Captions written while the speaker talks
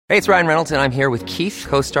Hey, it's Ryan Reynolds, and I'm here with Keith,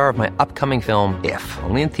 co-star of my upcoming film, If,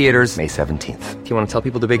 only in theaters May 17th. Do you want to tell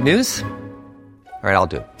people the big news? All right, I'll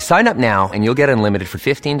do it. Sign up now and you'll get unlimited for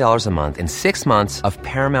 $15 a month and 6 months of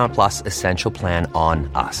Paramount Plus Essential Plan on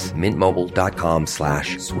us.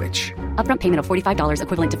 MintMobile.com/switch. Upfront payment of $45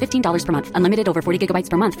 equivalent to $15 per month. Unlimited over 40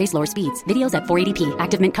 gigabytes per month. Face lower speeds. Videos at 480p.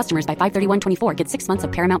 Active Mint customers by 531.24 get 6 months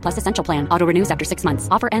of Paramount Plus Essential Plan. Auto renews after 6 months.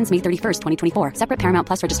 Offer ends May 31st, 2024. Separate Paramount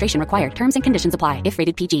Plus registration required. Terms and conditions apply if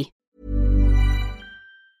rated PG.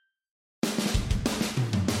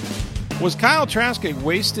 Was Kyle Trask a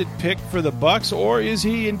wasted pick for the Bucs, or is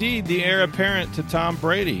he indeed the heir apparent to Tom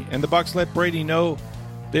Brady? And the Bucs let Brady know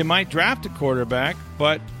they might draft a quarterback,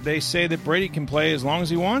 but they say that Brady can play as long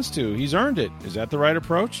as he wants to. He's earned it. Is that the right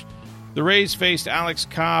approach? The Rays faced Alex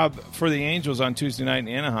Cobb for the Angels on Tuesday night in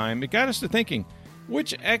Anaheim. It got us to thinking,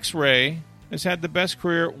 which X-Ray has had the best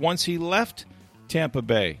career once he left Tampa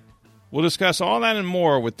Bay? We'll discuss all that and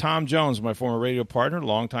more with Tom Jones, my former radio partner,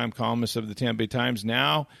 longtime columnist of the Tampa Bay Times,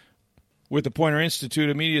 now with the Poynter Institute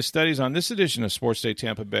of Media Studies on this edition of Sports Day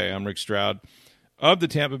Tampa Bay. I'm Rick Stroud of the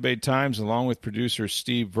Tampa Bay Times, along with producer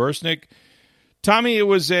Steve Versnick. Tommy, it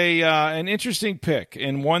was an interesting pick,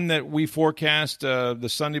 and one that we forecast the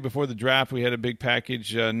Sunday before the draft. We had a big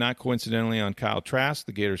package, not coincidentally, on Kyle Trask,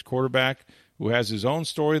 the Gators quarterback, who has his own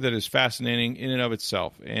story that is fascinating in and of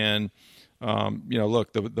itself. And,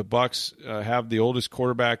 look, the Bucs have the oldest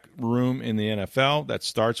quarterback room in the NFL. That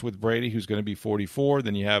starts with Brady, who's going to be 44.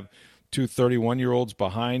 Then you have two 31-year-olds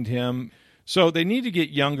behind him. So they need to get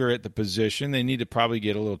younger at the position. They need to probably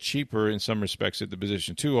get a little cheaper in some respects at the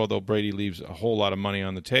position too, although Brady leaves a whole lot of money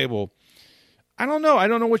on the table. I don't know. I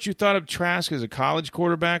don't know what you thought of Trask as a college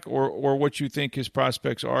quarterback or what you think his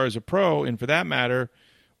prospects are as a pro. And for that matter,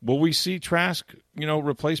 will we see Trask,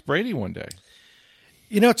 replace Brady one day?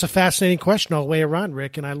 It's a fascinating question all the way around,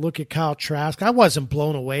 Rick. And I look at Kyle Trask. I wasn't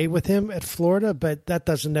blown away with him at Florida, but that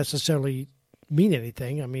doesn't necessarily mean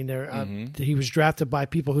anything. I mean, he was drafted by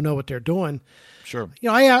people who know what they're doing. Sure.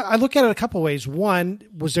 I look at it a couple of ways. One,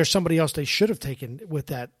 was there somebody else they should have taken with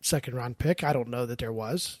that second round pick? I don't know that there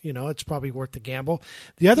was. It's probably worth the gamble.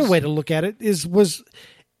 The other way to look at it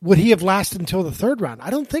would he have lasted until the third round?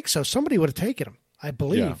 I don't think so. Somebody would have taken him, I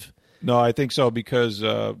believe. Yeah. No, I think so, because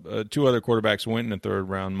two other quarterbacks went in the third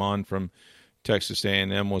round. Mon from Texas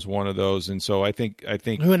A&M was one of those, and so I think.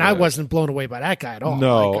 And I wasn't blown away by that guy at all.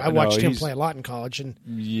 No, I watched him play a lot in college, and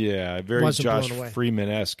very Josh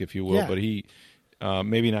Freeman-esque, if you will. Yeah. But he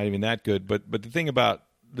maybe not even that good. But the thing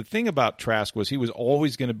about Trask was he was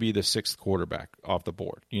always going to be the sixth quarterback off the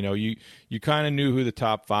board. You kind of knew who the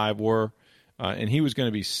top five were, and he was going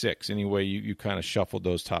to be six anyway. You kind of shuffled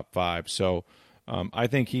those top five. So I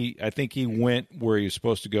think he went where he was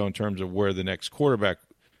supposed to go in terms of where the next quarterback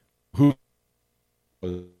who.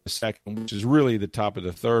 The second, which is really the top of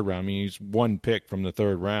the third round. I mean, he's one pick from the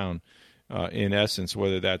third round, in essence.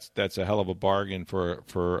 Whether that's a hell of a bargain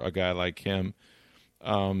for a guy like him.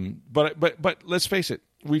 But let's face it,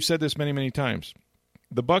 we've said this many times.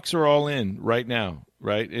 The Bucs are all in right now,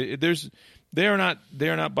 right? They are not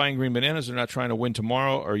buying green bananas. They're not trying to win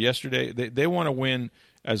tomorrow or yesterday. They want to win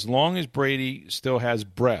as long as Brady still has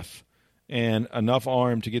breath and enough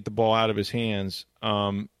arm to get the ball out of his hands.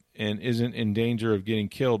 And isn't in danger of getting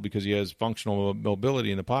killed because he has functional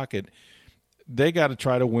mobility in the pocket, they got to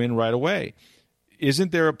try to win right away.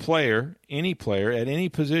 Isn't there a player, any player at any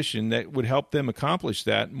position that would help them accomplish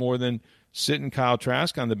that more than sitting Kyle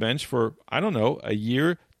Trask on the bench for, I don't know, a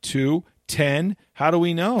year, 2, 10? How do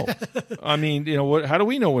we know? I mean, how do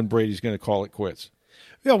we know when Brady's going to call it quits?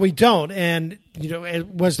 Well, we don't. And,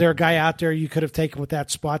 was there a guy out there you could have taken with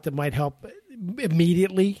that spot that might help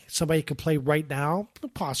immediately? Somebody could play right now?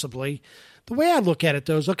 Possibly. The way I look at it,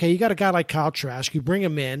 though, is, okay, you got a guy like Kyle Trask. You bring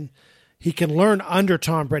him in. He can learn under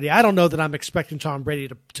Tom Brady. I don't know that I'm expecting Tom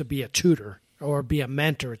Brady to be a tutor or be a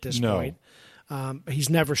mentor at this point.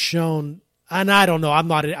 He's never shown, and I don't know.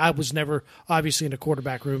 I was never obviously in the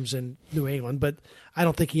quarterback rooms in New England, but I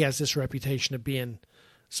don't think he has this reputation of being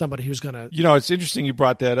somebody who's going to... it's interesting you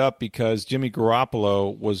brought that up because Jimmy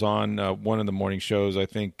Garoppolo was on one of the morning shows, I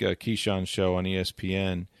think Keyshawn's show on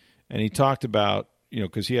ESPN, and he talked about,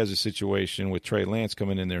 because he has a situation with Trey Lance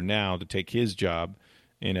coming in there now to take his job,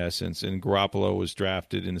 in essence, and Garoppolo was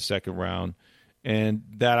drafted in the second round, and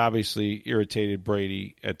that obviously irritated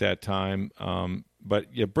Brady at that time. But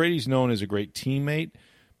Brady's known as a great teammate,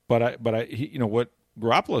 but what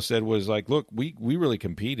Garoppolo said was like, look, we really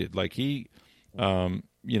competed. Like he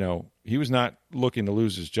was not looking to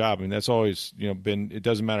lose his job. I mean, that's always, been, it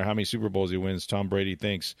doesn't matter how many Super Bowls he wins. Tom Brady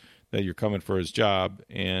thinks that you're coming for his job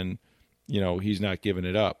and, he's not giving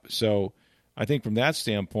it up. So I think from that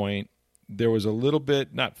standpoint, there was a little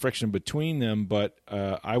bit, not friction between them, but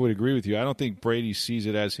I would agree with you. I don't think Brady sees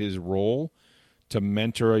it as his role to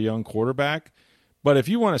mentor a young quarterback. But if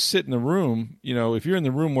you want to sit in the room, if you're in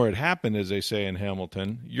the room where it happened, as they say in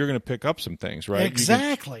Hamilton, you're going to pick up some things, right?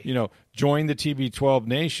 Exactly. You can, join the TB12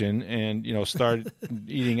 nation and, start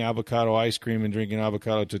eating avocado ice cream and drinking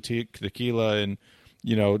avocado tequila and,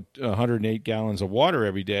 108 gallons of water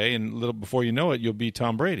every day. And a little before you know it, you'll be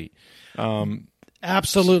Tom Brady.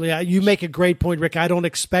 Absolutely. You make a great point, Rick. I don't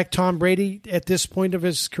expect Tom Brady at this point of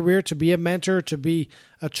his career to be a mentor, to be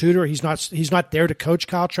a tutor. He's not there to coach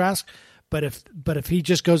Kyle Trask. But if he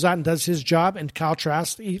just goes out and does his job and Kyle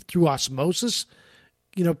Trask, through osmosis,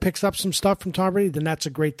 picks up some stuff from Tom Brady, then that's a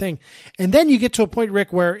great thing. And then you get to a point,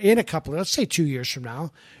 Rick, where in a couple, let's say 2 years from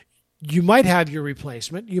now, you might have your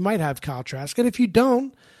replacement. You might have Kyle Trask. And if you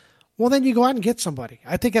don't, well, then you go out and get somebody.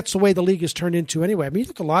 I think that's the way the league has turned into anyway. I mean, you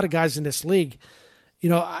look at a lot of guys in this league,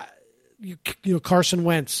 Carson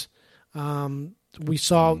Wentz. We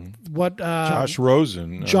saw what Josh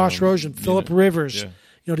Rosen, Phillip Rivers. Yeah.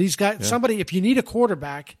 These guys. Yeah. Somebody. If you need a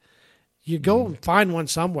quarterback, you go and find one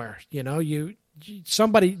somewhere.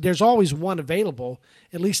 Somebody. There's always one available,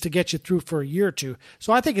 at least to get you through for a year or two.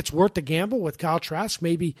 So I think it's worth the gamble with Kyle Trask.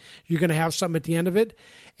 Maybe you're going to have something at the end of it.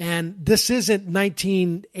 And this isn't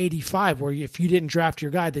 1985 where if you didn't draft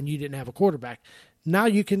your guy, then you didn't have a quarterback. Now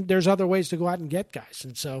you can. There's other ways to go out and get guys.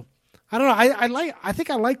 And so I don't know. I think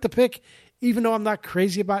I like the pick, even though I'm not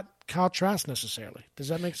crazy about Kyle Trask necessarily. Does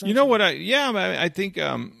that make sense? You know what? I think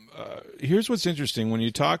here's what's interesting when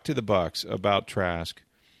you talk to the Bucs about Trask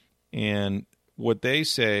and what they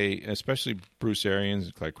say, especially Bruce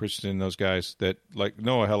Arians, Clyde Christensen, those guys that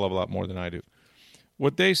know a hell of a lot more than I do.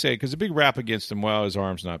 What they say, because the big rap against him, his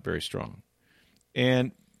arm's not very strong.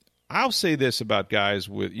 And I'll say this about guys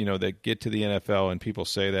with that get to the NFL and people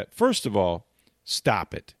say that. First of all,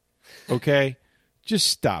 stop it. Okay? Just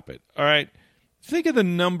stop it. All right? Think of the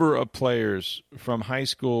number of players from high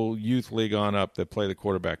school, youth league on up that play the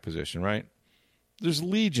quarterback position, right? There's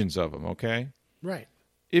legions of them, okay? Right.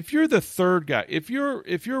 If you're the third guy, if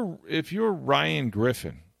you're Ryan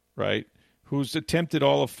Griffin, right, who's attempted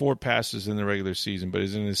all of 4 passes in the regular season but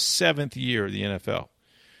is in his 7th year of the NFL,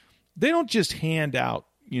 they don't just hand out,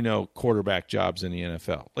 quarterback jobs in the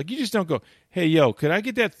NFL. You just don't go, hey, could I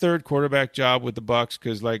get that third quarterback job with the Bucs?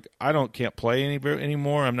 Because, I can't play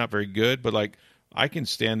anymore. I'm not very good, but, I can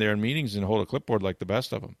stand there in meetings and hold a clipboard like the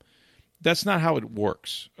best of them. That's not how it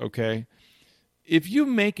works, okay? If you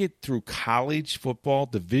make it through college football,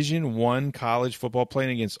 Division I college football,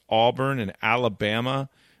 playing against Auburn and Alabama,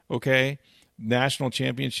 okay, national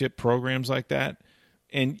championship programs like that,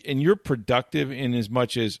 and you're productive in as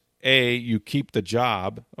much as, A, you keep the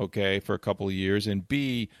job, okay, for a couple of years, and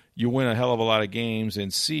B, you win a hell of a lot of games,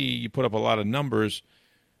 and C, you put up a lot of numbers.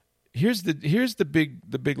 Here's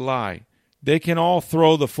the big lie. They can all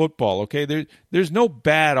throw the football, okay? There's no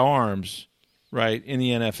bad arms, right, in the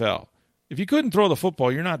NFL. If you couldn't throw the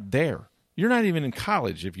football, you're not there. You're not even in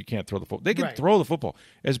college if you can't throw the football. They can throw the football.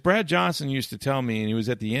 As Brad Johnson used to tell me, and he was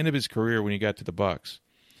at the end of his career when he got to the Bucs.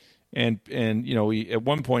 And he, at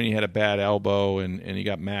one point he had a bad elbow and he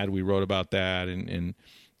got mad. We wrote about that and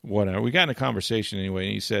whatever. We got in a conversation anyway,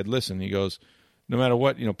 and he said, listen, he goes, no matter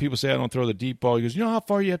what, people say I don't throw the deep ball. He goes, you know how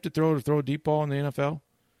far you have to throw a deep ball in the NFL?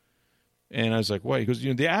 And I was like, what? He goes,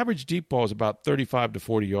 the average deep ball is about 35 to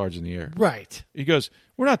 40 yards in the air. Right. He goes,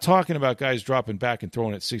 we're not talking about guys dropping back and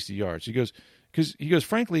throwing it 60 yards. He goes,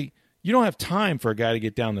 frankly, you don't have time for a guy to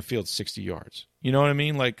get down the field 60 yards. You know what I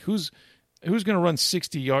mean? Who's going to run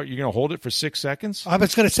 60 yards? You're going to hold it for 6 seconds? I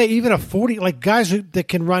was going to say even a 40, guys that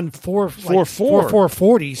can run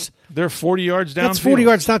 4.40s. They're 40 yards downfield. That's 40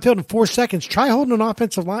 yards downfield in 4 seconds. Try holding a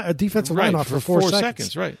defensive line off for 4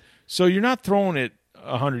 seconds. Right. So you're not throwing it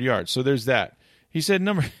 100 yards. So there's that. He said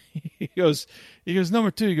he goes number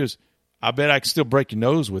 2. He goes, I bet I can still break your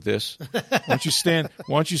nose with this. Why don't you stand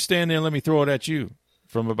there and let me throw it at you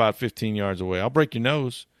from about 15 yards away? I'll break your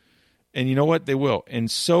nose. And you know what? They will. And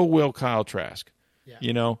so will Kyle Trask.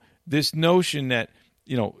 Yeah. This notion that,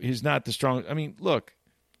 he's not the strong. I mean, look,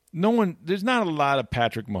 there's not a lot of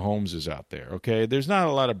Patrick Mahomeses out there, okay? There's not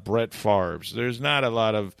a lot of Brett Favres. There's not a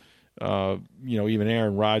lot of, even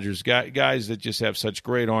Aaron Rodgers, guys that just have such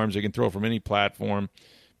great arms. They can throw from any platform.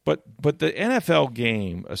 But the NFL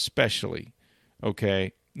game especially,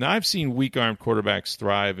 okay? Now, I've seen weak-armed quarterbacks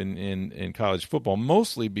thrive in college football,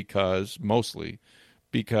 mostly because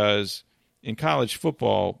in college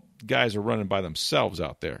football, guys are running by themselves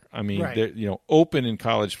out there. I mean, they're open in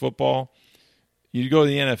college football. You go to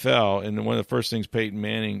the NFL, and one of the first things Peyton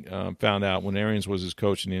Manning found out when Arians was his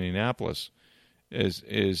coach in Indianapolis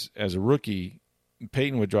is as a rookie,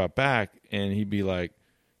 Peyton would drop back, and he'd be like,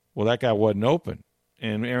 well, that guy wasn't open.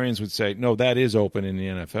 And Arians would say, no, that is open in the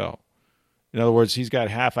NFL. In other words, he's got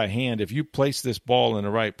half a hand. If you place this ball in the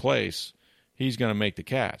right place, he's going to make the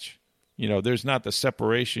catch. There's not the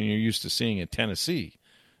separation you're used to seeing in Tennessee.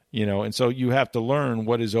 And so you have to learn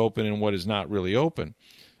what is open and what is not really open.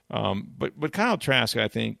 But Kyle Trask, I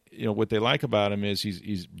think, what they like about him is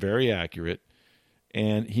he's very accurate,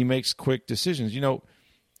 and he makes quick decisions.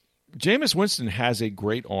 Jameis Winston has a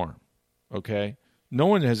great arm, okay? No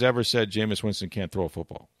one has ever said Jameis Winston can't throw a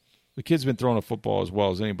football. The kid's been throwing a football as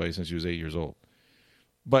well as anybody since he was 8 years old.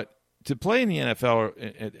 But to play in the NFL or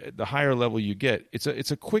at the higher level you get,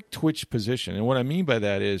 it's a quick twitch position. And what I mean by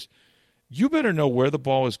that is you better know where the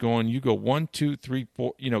ball is going. You go 1, 2, 3,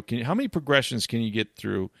 4. How many progressions can you get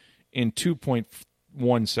through in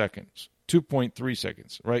 2.1 seconds, 2.3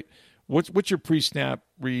 seconds, right? What's your pre-snap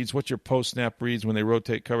reads? What's your post-snap reads when they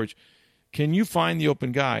rotate coverage? Can you find the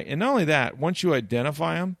open guy? And not only that, once you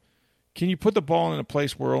identify him, can you put the ball in a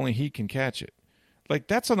place where only he can catch it? Like,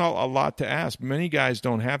 that's a lot to ask. Many guys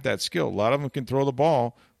don't have that skill. A lot of them can throw the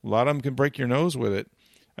ball. A lot of them can break your nose with it.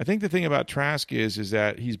 I think the thing about Trask is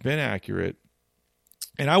that he's been accurate.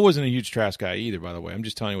 And I wasn't a huge Trask guy either, by the way. I'm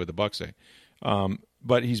just telling you what the Bucs say.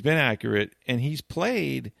 But he's been accurate, and he's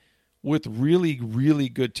played with really, really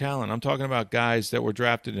good talent. I'm talking about guys that were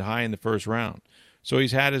drafted high in the first round. So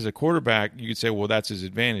he's had as a quarterback, you could say, well, that's his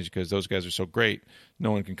advantage because those guys are so great,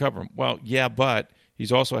 no one can cover him. Well, yeah, but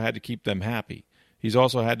he's also had to keep them happy. He's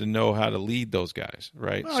also had to know how to lead those guys,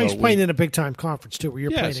 right? Well, he's playing in a big-time conference, too, where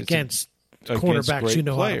you're playing against cornerbacks you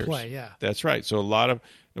know players. How to play. Yeah, that's right. So a lot of,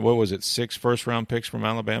 6 first-round picks from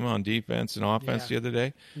Alabama on defense and offense the other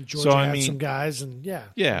day. Georgia had some guys, and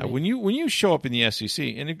yeah. When you show up in the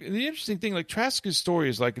SEC, and the interesting thing, like Trask's story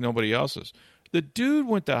is like nobody else's. The dude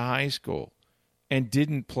went to high school and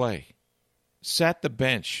didn't play, sat the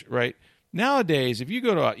bench. Right nowadays, if you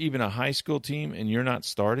go to even a high school team and you're not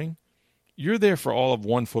starting, you're there for all of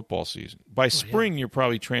one football season. By spring, you're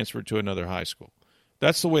probably transferred to another high school.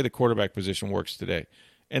 That's the way the quarterback position works today.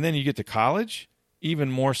 And then you get to college,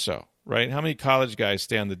 even more so, right? How many college guys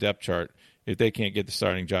stay on the depth chart if they can't get the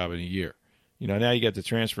starting job in a year? Now you get the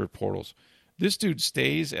transfer portals. This dude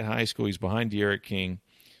stays at high school. He's behind D'Eriq King,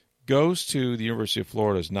 goes to the University of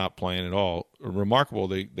Florida, is not playing at all. Remarkable.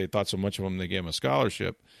 They thought so much of him, they gave him a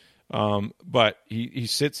scholarship. But he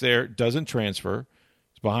sits there, doesn't transfer.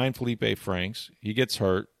 Behind Felipe Franks, he gets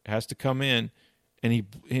hurt, has to come in, and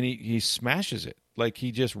he smashes it. Like,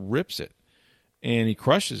 he just rips it, and he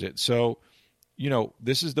crushes it. So,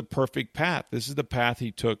 this is the perfect path. This is the path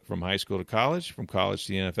he took from high school to college, from college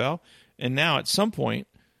to the NFL, and now at some point,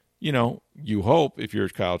 you hope, if you're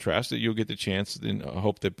Kyle Trask, that you'll get the chance, and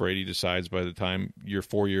hope that Brady decides by the time your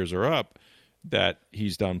 4 years are up that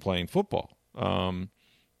he's done playing football.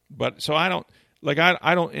 But so I don't,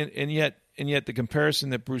 and yet the comparison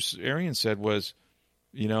that Bruce Arians said was,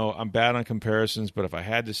 I'm bad on comparisons, but if I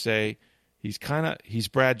had to say, he's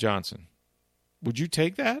Brad Johnson. Would you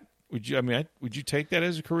take that? Would you take that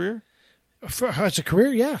as a career? As a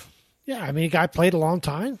career, yeah. Yeah, a guy played a long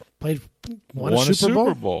time, won a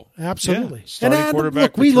Super Bowl. Absolutely. Yeah. Starting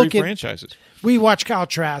quarterback for 3 franchises. We watch Kyle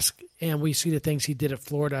Trask, and we see the things he did at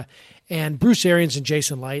Florida. And Bruce Arians and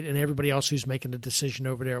Jason Light and everybody else who's making the decision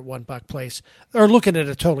over there at One Buck Place are looking at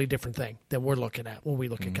a totally different thing than we're looking at when we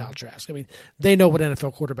look at Kyle Trask. They know what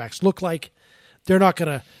NFL quarterbacks look like. They're not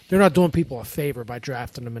doing people a favor by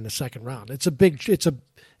drafting them in the second round. It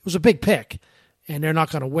was a big pick. And they're not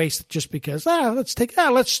going to waste it just because, let's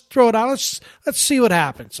throw it out. Let's see what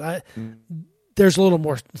happens. There's a little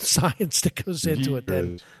more science that goes into it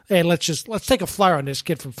than, hey, let's take a flyer on this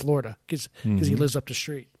kid from Florida because he lives up the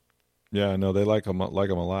street. Yeah, no, they like him a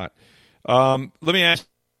lot. Let me ask,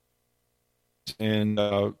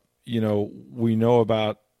 and we know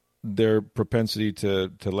about their propensity to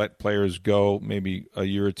let players go maybe a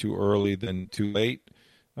year or two early than too late.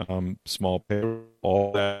 Small pay,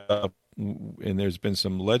 all that stuff. And there's been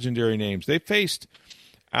some legendary names. They faced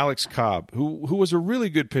Alex Cobb, who was a really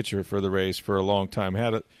good pitcher for the Rays for a long time,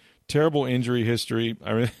 had a terrible injury history.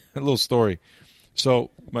 A little story.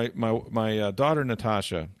 So my daughter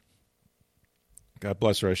Natasha, God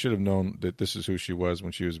bless her, I should have known that this is who she was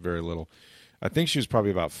when she was very little. I think she was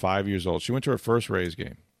probably about 5 years old. She went to her first Rays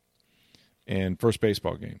game and first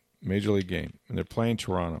baseball game, Major League game, and they're playing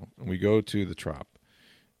Toronto. And we go to the Trop.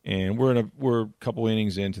 And we're a couple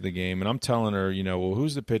innings into the game, and I'm telling her, well,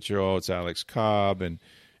 who's the pitcher? Oh, it's Alex Cobb, and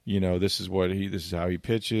this is how he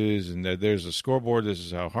pitches, and there's a scoreboard. This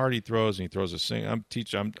is how hard he throws, and he throws a single.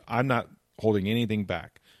 I'm not holding anything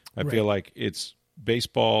back. I feel like it's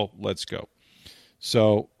baseball. Let's go.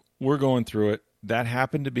 So we're going through it, that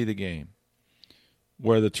happened to be the game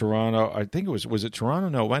where the Toronto, I think was it Toronto?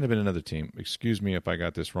 No, it might have been another team. Excuse me if I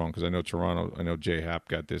got this wrong, because I know Toronto, I know Jay Happ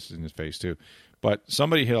got this in his face too. But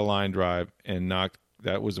somebody hit a line drive and knocked,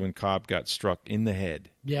 that was when Cobb got struck in the head.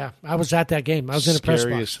 Yeah, I was at that game. I was in a press box.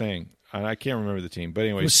 Scariest thing. And I can't remember the team, but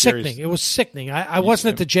anyway. It was sickening. It was sickening. I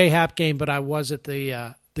wasn't at the Jay Happ game, but I was at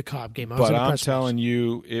the Cobb game. I'm telling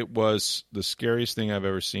you, it was the scariest thing I've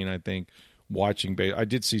ever seen, I think, watching baseball. I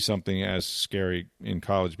did see something as scary in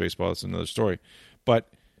college baseball. That's another story.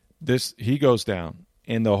 But he goes down,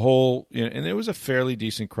 and the whole, and it was a fairly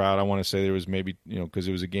decent crowd. I want to say there was maybe, because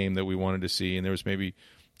it was a game that we wanted to see, and there was maybe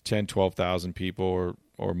 10, 12,000 people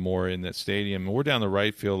or more in that stadium. And we're down the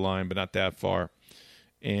right field line, but not that far.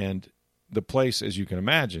 And the place, as you can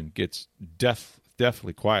imagine, gets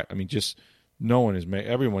deathly quiet. I mean, just no one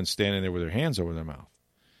everyone's standing there with their hands over their mouth.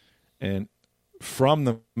 And from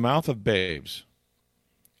the mouth of babes,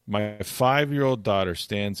 my 5-year-old daughter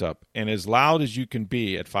stands up and, as loud as you can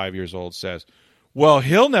be at 5 years old, says, "Well,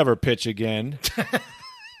 he'll never pitch again."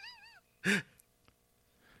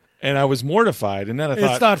 And I was mortified. And then I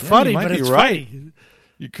thought, it's not funny, but it's right. funny.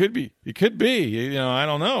 It could be. I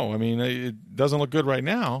don't know. I mean, it doesn't look good right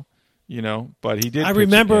now, but he did. I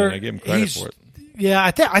remember. I give him credit for it. Yeah,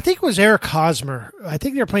 I think it was Eric Hosmer. I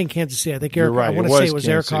think they were playing Kansas City. I think Eric. You're right. I want to say it was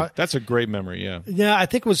Eric. That's a great memory. Yeah. Yeah, I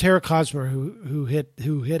think it was Eric Hosmer who hit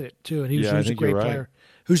it too, and he was a great player.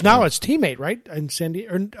 Who's now his teammate, right? In San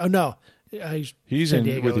Diego. No, he's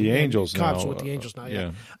in with the Angels now. Cobb's with the Angels now.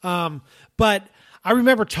 Yeah. But I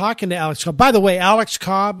remember talking to Alex Cobb. By the way, Alex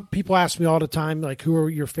Cobb. People ask me all the time, like, who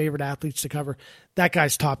are your favorite athletes to cover? That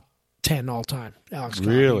guy's top 10 all time. Alex Cobb.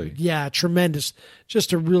 Really? Yeah, tremendous.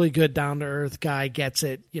 Just a really good down to earth guy. Gets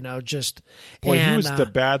it. He was the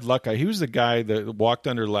bad luck guy. He was the guy that walked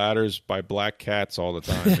under ladders by black cats all the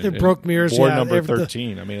time. And broke mirrors. Board number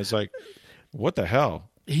 13. I mean, it's like, what the hell?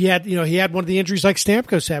 He had one of the injuries like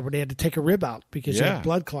Stamkos had, where they had to take a rib out because he had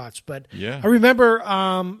blood clots. But I remember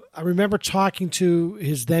talking to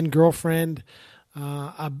his then girlfriend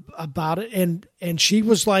about it, and she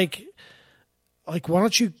was like, why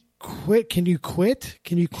don't you quit? Can you quit?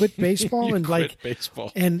 Can you quit baseball? And quit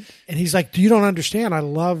baseball. And he's like, you don't understand. I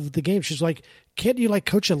love the game. She's like, can't you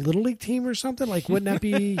coach a little league team or something? Like, wouldn't that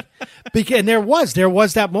be? And there was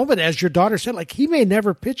that moment, as your daughter said, like, he may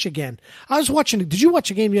never pitch again. I was watching. Did you watch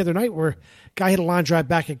a game the other night where a guy hit a line drive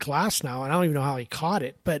back at glass now, and I don't even know how he caught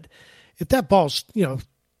it, but if that ball's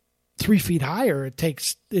 3 feet higher, it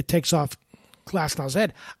takes off Glasnow's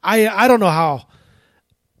head. I don't know how.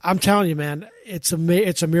 I'm telling you, man, it's a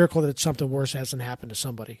miracle that something worse hasn't happened to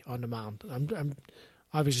somebody on the mound. I'm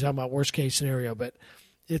obviously talking about worst case scenario, but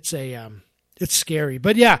it's scary.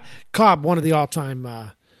 But yeah, Cobb, one of the all time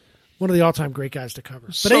great guys to cover.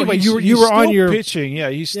 But so anyway, you were on your pitching. Yeah,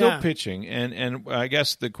 he's still pitching, and I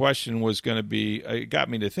guess the question was going to be. It got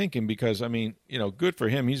me to thinking because good for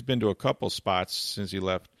him. He's been to a couple spots since he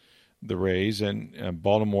left the Rays, and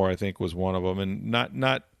Baltimore, I think, was one of them, and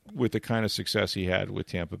not with the kind of success he had with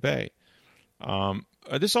Tampa Bay.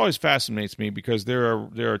 This always fascinates me because there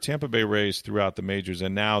are Tampa Bay Rays throughout the majors,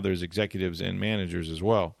 and now there's executives and managers as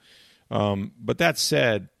well. But that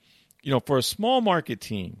said, for a small market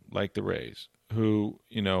team like the Rays, who,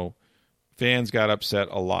 fans got upset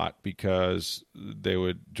a lot because they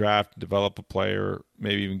would draft, develop a player,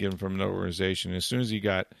 maybe even get him from an organization. As soon as he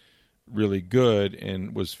got really good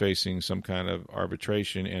and was facing some kind of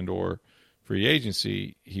arbitration and or free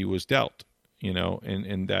agency, he was dealt,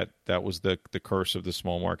 and that was the curse of the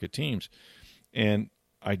small market teams. And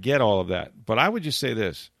I get all of that. But I would just say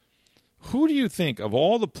this. Who do you think, of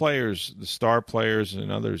all the players, the star players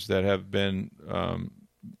and others that have been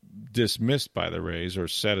dismissed by the Rays or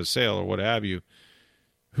set a sail or what have you,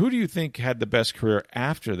 who do you think had the best career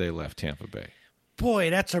after they left Tampa Bay? Boy,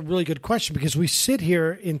 that's a really good question, because we sit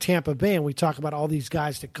here in Tampa Bay and we talk about all these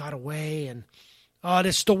guys that got away and,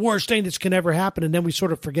 this is the worst thing that can ever happen, and then we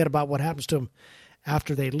sort of forget about what happens to them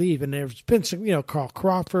after they leave. And there's been some, Carl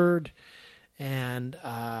Crawford and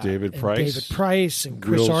David Price and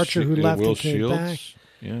Chris Archer, who left and came back.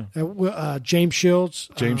 Yeah, James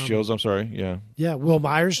Shields. I'm sorry. Yeah. Yeah, Will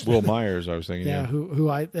Myers. Will Myers, I was thinking. Yeah, who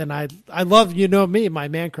I love. Me, my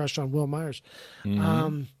man crush on Will Myers.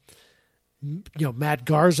 Mm-hmm. Matt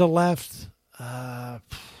Garza left.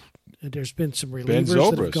 There's been some relievers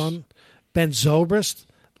that have gone. Ben Zobrist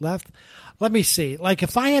left. Let me see. Like,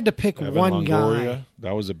 if I had to pick Evan one Longoria, guy,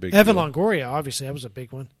 that was a big. Evan deal. Longoria, obviously, that was a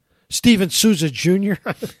big one. Steven Souza Jr.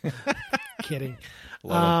 Kidding.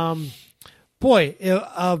 Boy,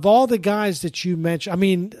 of all the guys that you mentioned, I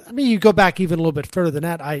mean, you go back even a little bit further than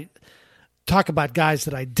that. talk about guys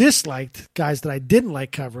that I disliked, guys that I didn't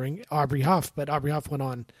like covering, Aubrey Huff, but Aubrey Huff went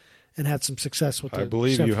on and had some success with the I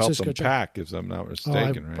believe San you helped Francisco him job. pack, if I'm not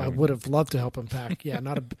mistaken. I right? would have loved to help him pack. Yeah,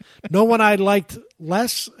 no one I liked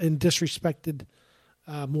less and disrespected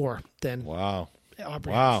more than Wow.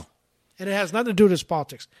 Aubrey Wow. Huff. And it has nothing to do with his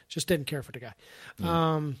politics. Just didn't care for the guy.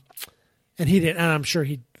 And he didn't. And I'm sure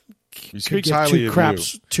he speaks highly of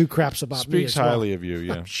you. Two craps about me. Speaks as well. highly of you,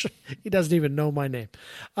 yeah. He doesn't even know my name.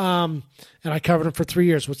 And I covered him for 3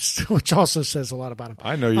 years, which also says a lot about him.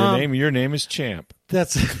 I know your name. Your name is Champ.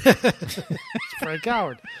 That's Frank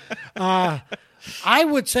Howard. I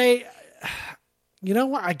would say, you know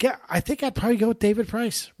what? I think I'd probably go with David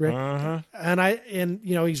Price, Rick. And I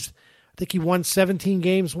think he won 17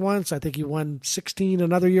 games once. I think he won 16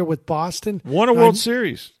 another year with Boston. Won a World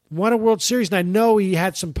Series. Won a World Series, and I know he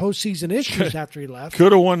had some postseason issues after he left.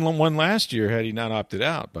 Could have won one last year had he not opted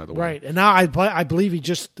out, by the way. Right, and now I believe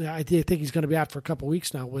I think he's going to be out for a couple of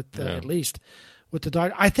weeks now with at least with the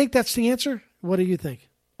Dodgers. I think that's the answer. What do you think?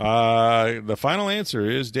 The final answer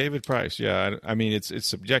is David Price. Yeah, I mean it's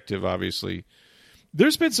subjective, obviously.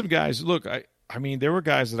 There's been some guys. Look, I mean there were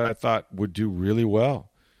guys that I thought would do really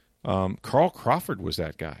well. Carl Crawford was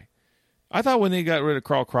that guy. I thought when they got rid of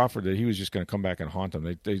Carl Crawford that he was just going to come back and haunt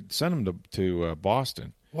them. They sent him to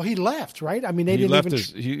Boston. Well, he left, right? I mean, he left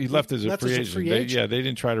as a free agent. They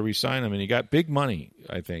didn't try to re-sign him, and he got big money,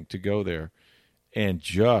 I think, to go there, and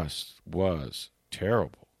just was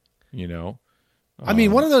terrible. You know. I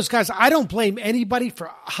mean, one of those guys. I don't blame anybody for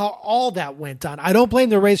how all that went on. I don't blame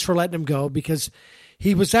the Rays for letting him go because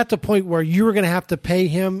he was at the point where you were going to have to pay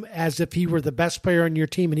him as if he were the best player on your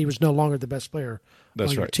team, and he was no longer the best player on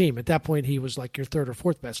your team. At that point, he was like your third or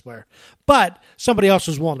fourth best player. But somebody else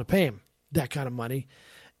was willing to pay him that kind of money,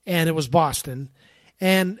 and it was Boston.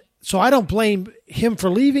 And so I don't blame him for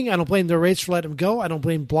leaving. I don't blame the Rays for letting him go. I don't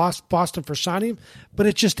blame Boston for signing him. But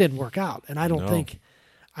it just didn't work out. And I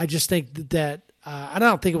just think that I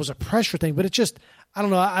don't think it was a pressure thing, but it just, I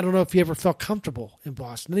don't know. I don't know if he ever felt comfortable in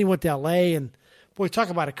Boston. Then he went to L.A., and boy, talk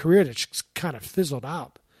about a career that just kind of fizzled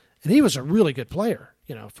out. And he was a really good player,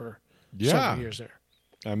 for several years there.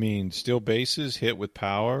 I mean, steal bases, hit with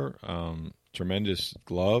power, tremendous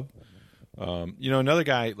glove. Another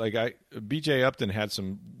guy B.J. Upton had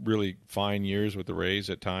some really fine years with the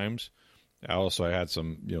Rays at times. Also, I had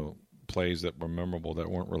some plays that were memorable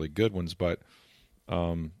that weren't really good ones, but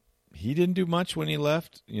he didn't do much when he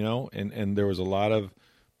left. And there was a lot of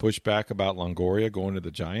pushback about Longoria going to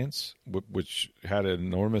the Giants, which had an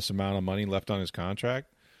enormous amount of money left on his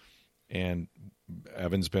contract, and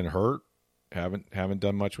Evans been hurt. Haven't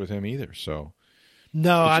done much with him either. So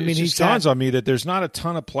no, it just dawns on me that there's not a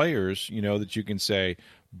ton of players, that you can say,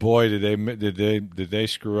 boy, did they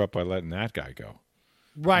screw up by letting that guy go.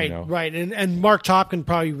 Right, right. And Mark Topkin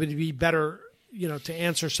probably would be better, to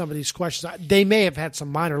answer some of these questions. They may have had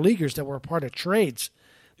some minor leaguers that were a part of trades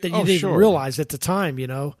that you didn't even realize at the time,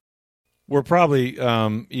 We're probably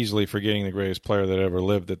easily forgetting the greatest player that ever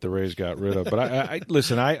lived that the Rays got rid of. But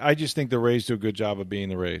I just think the Rays do a good job of being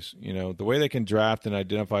the Rays. The way they can draft and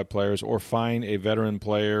identify players or find a veteran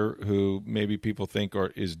player who maybe people think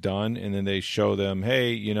is done, and then they show them,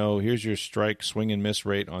 hey, here's your strike, swing and miss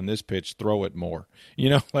rate on this pitch, throw it more.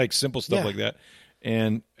 Like simple stuff like that.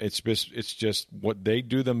 And it's just what they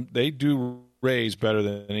do. They do Rays better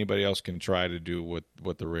than anybody else can try to do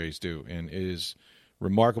what the Rays do, and it is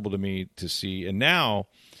remarkable to me to see. And now,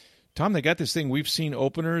 Tom, they got this thing. We've seen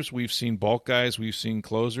openers, we've seen bulk guys, we've seen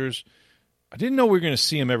closers. I didn't know we were going to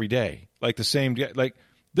see them every day, like the same guy. Like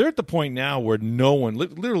they're at the point now where no one,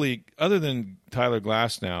 literally, other than Tyler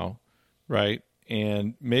Glass now, right,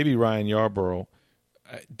 and maybe Ryan Yarbrough,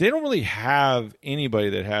 they don't really have anybody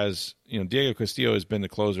that has. Diego Castillo has been the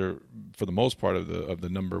closer for the most part of the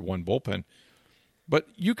number one bullpen, but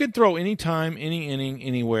you can throw anytime, any inning,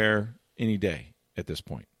 anywhere, any day. At this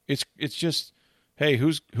point, it's just, hey,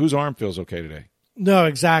 whose arm feels okay today? No,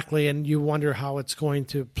 exactly, and you wonder how it's going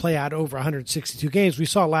to play out over 162 games. We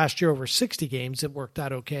saw last year over 60 games; it worked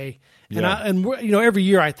out okay. Yeah. And every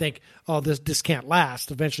year I think, oh, this can't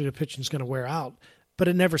last. Eventually, the pitching's going to wear out, but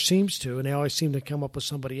it never seems to, and they always seem to come up with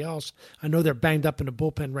somebody else. I know they're banged up in the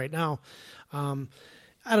bullpen right now.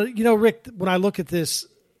 Rick, when I look at this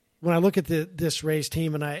Rays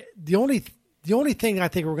team, and the only thing I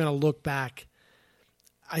think we're going to look back.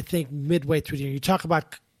 I think midway through the year, you talk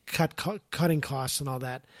about cutting costs and all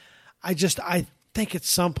that. I think at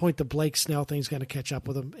some point the Blake Snell thing is going to catch up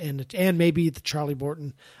with him, and maybe the Charlie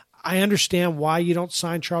Morton. I understand why you don't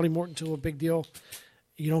sign Charlie Morton to a big deal.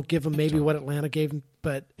 You don't give him maybe what Atlanta gave him,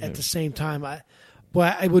 but at the same time,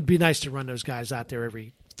 it would be nice to run those guys out there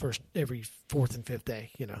every every fourth and fifth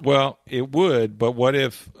day. Well, it would, but what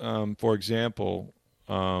if, for example,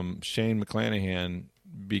 Shane McClanahan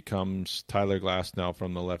becomes Tyler Glasnow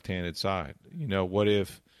from the left-handed side? What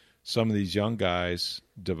if some of these young guys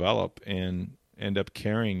develop and end up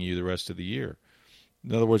carrying you the rest of the year?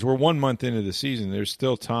 In other words, we're 1 month into the season. There's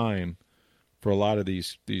still time for a lot of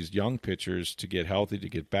these young pitchers to get healthy, to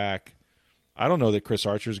get back. I don't know that Chris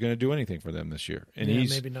Archer is going to do anything for them this year, and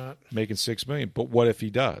he's maybe not making $6 million. But what if he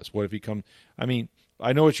does? What if he comes? I mean,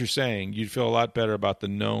 I know what you're saying. You'd feel a lot better about the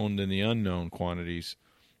known than the unknown quantities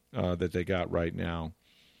that they got right now.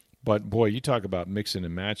 But boy, you talk about mixing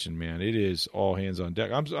and matching, man. It is all hands on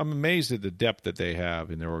deck. I'm amazed at the depth that they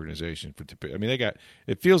have in their organization.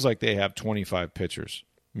 It feels like they have 25 pitchers,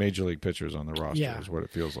 major league pitchers on the roster. Yeah. Is what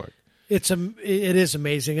it feels like. It is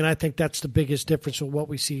amazing, and I think that's the biggest difference with what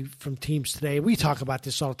we see from teams today. We talk about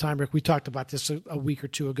this all the time, Rick. We talked about this a week or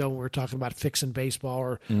two ago when we were talking about fixing baseball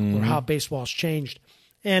or how baseball has changed.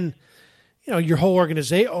 And, your whole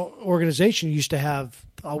organization used to have,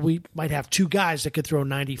 we might have two guys that could throw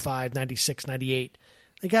 95, 96, 98.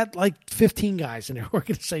 They got like 15 guys in their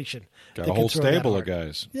organization. Got a whole stable of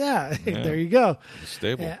guys. Yeah, there you go.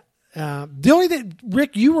 Stable. The only thing,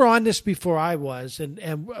 Rick, you were on this before I was,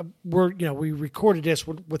 and we recorded this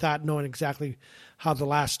without knowing exactly how the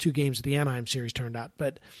last two games of the Anaheim series turned out.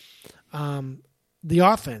 But the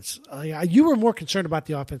offense, you were more concerned about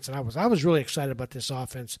the offense than I was. I was really excited about this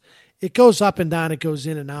offense. It goes up and down. It goes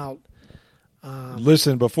in and out.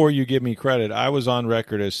 Listen, before you give me credit, I was on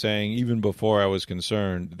record as saying, even before I was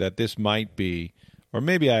concerned, that this might be, or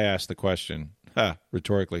maybe I asked the question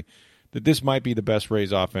rhetorically, that this might be the best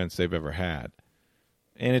Rays offense they've ever had.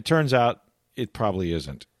 And it turns out it probably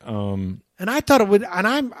isn't. And I thought it would,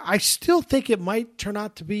 and I still think it might turn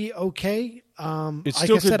out to be okay.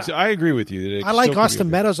 I agree with you. I like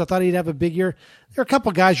Austin Meadows. I thought he'd have a big year. There are a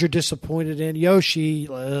couple guys you're disappointed in. Yoshi,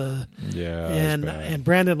 and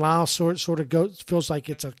Brandon Lau sort of feels like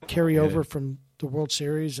it's a carryover from the World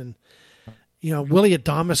Series, and Willie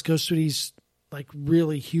Adames goes through these like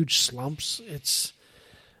really huge slumps. It's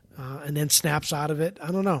and then snaps out of it.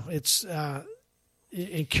 I don't know. It's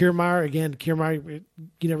and Kiermaier,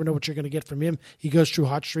 you never know what you're going to get from him. He goes through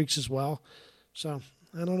hot streaks as well. So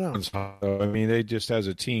I don't know. I mean, they just, as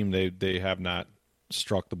a team, they have not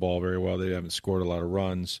struck the ball very well. They haven't scored a lot of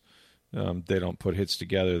runs. They don't put hits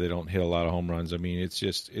together. They don't hit a lot of home runs. I mean,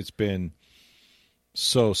 it's been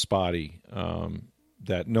so spotty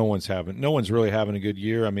that no one's really having a good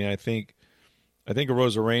year. I mean, I think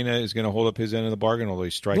Arozarena is going to hold up his end of the bargain, although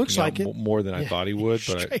he's striking out more than I thought he would.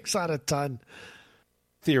 But strikes out a ton.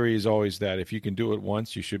 Theory is always that if you can do it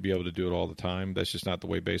once, you should be able to do it all the time. That's just not the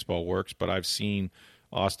way baseball works. But I've seen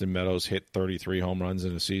Austin Meadows hit 33 home runs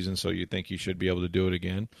in a season, so you think he should be able to do it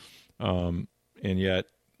again. And yet,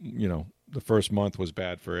 the first month was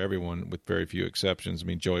bad for everyone with very few exceptions. I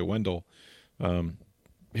mean, Joey Wendell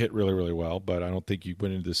hit really, really well, but I don't think you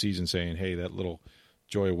went into the season saying, hey, that little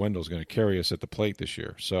Joey Wendell is going to carry us at the plate this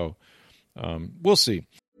year. So we'll see.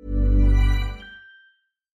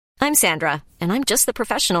 I'm Sandra, and I'm just the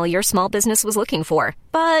professional your small business was looking for.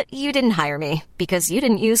 But you didn't hire me because you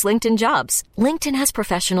didn't use LinkedIn Jobs. LinkedIn has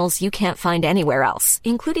professionals you can't find anywhere else,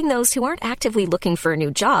 including those who aren't actively looking for a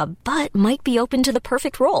new job, but might be open to the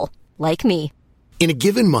perfect role, like me. In a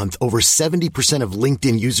given month, over 70% of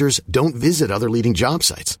LinkedIn users don't visit other leading job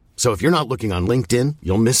sites. So if you're not looking on LinkedIn,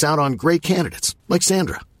 you'll miss out on great candidates like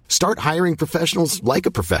Sandra. Start hiring professionals like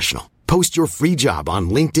a professional. Post your free job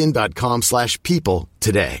on linkedin.com/people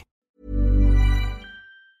today.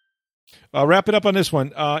 Wrap it up on this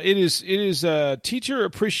one. It is Teacher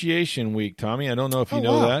Appreciation Week, Tommy. I don't know if you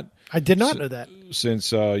know that. I did not know that.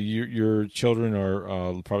 Since your children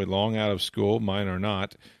are probably long out of school, mine are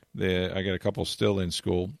not. I got a couple still in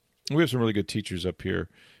school. We have some really good teachers up here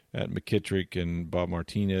at McKittrick and Bob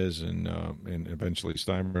Martinez and eventually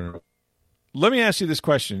Steinbrenner. Let me ask you this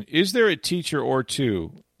question. Is there a teacher or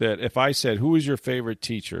two that if I said, who is your favorite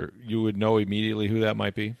teacher, you would know immediately who that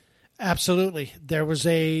might be? Absolutely. There was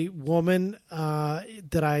a woman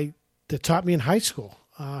that taught me in high school.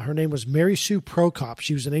 Her name was Mary Sue Prokop.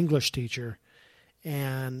 She was an English teacher,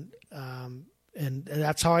 and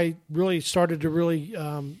that's how I really started to really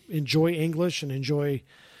enjoy English and enjoy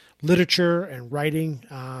literature and writing.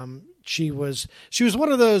 She was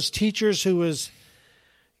one of those teachers who was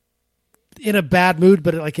in a bad mood,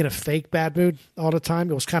 but like in a fake bad mood all the time.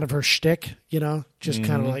 It was kind of her shtick, just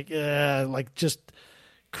kind of like just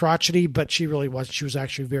crotchety, but she really was. She was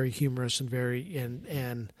actually very humorous and very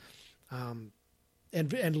and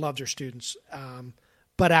loved her students,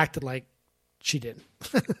 but acted like she didn't.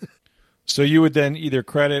 So you would then either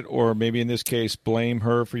credit or maybe in this case blame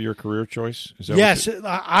her for your career choice? Is that yes,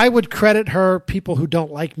 I would credit her. People who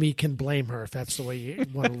don't like me can blame her if that's the way you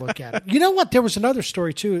want to look at it. You know what? There was another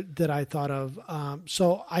story, too, that I thought of.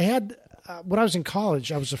 So I had, when I was in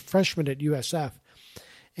college, I was a freshman at USF,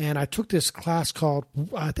 and I took this class called,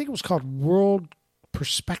 I think it was called World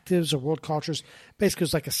Perspectives or World Cultures. Basically, it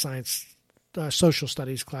was like a science, social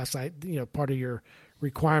studies class, part of your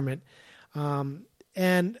requirement.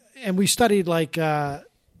 And we studied like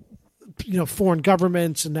foreign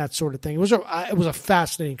governments and that sort of thing. It was a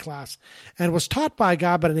fascinating class, and it was taught by a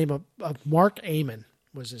guy by the name of Mark Amen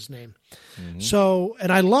was his name. Mm-hmm. So, and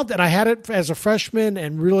I loved it. I had it as a freshman,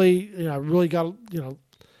 and really got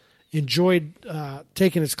enjoyed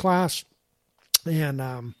taking his class. And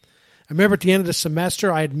I remember at the end of the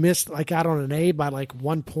semester, I had missed out on an A by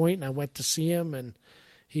 1 point, and I went to see him and.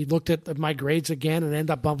 He looked at my grades again and ended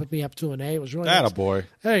up bumping me up to an A. It was really nice. Attaboy.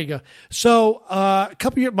 There you go. So a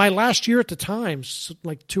couple years, my last year at the Times,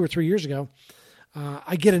 like 2 or 3 years ago,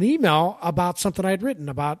 I get an email about something I had written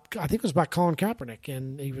about. I think it was about Colin Kaepernick,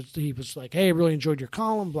 and he was like, "Hey, I really enjoyed your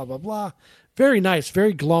column." Blah blah blah. Very nice,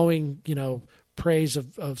 very glowing, praise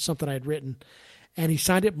of something I had written, and he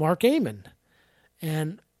signed it Mark Amen,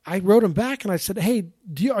 and I wrote him back and I said, "Hey,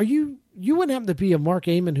 you wouldn't happen to be a Mark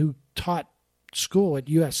Amen who taught school at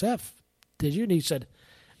USF, did you?" And he said,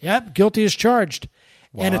 "Yep, guilty as charged."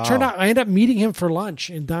 Wow. And it turned out I ended up meeting him for lunch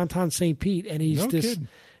in downtown St. Pete, and he's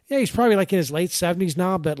he's probably in his late 70s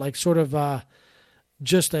now, but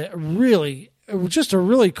just a really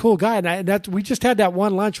cool guy. And we just had that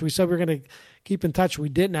one lunch. We said we were going to keep in touch. We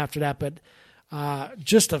didn't after that, but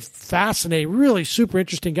just a fascinating, really super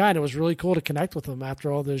interesting guy, and it was really cool to connect with him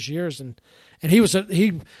after all those years. And he was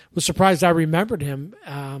surprised I remembered him,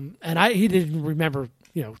 and he didn't remember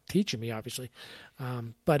teaching me obviously,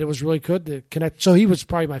 but it was really good to connect. So he was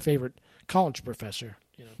probably my favorite college professor.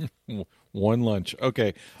 One lunch,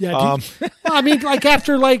 okay. Yeah,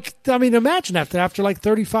 imagine after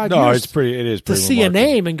 35 years. No, it is pretty to see remarkable. A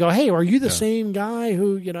name and go, "Hey, are you the same guy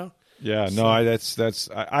who?" Yeah, no,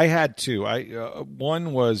 I had two.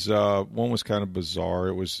 One was kind of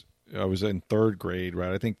bizarre. I was in third grade,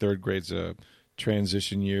 right? I think third grade's a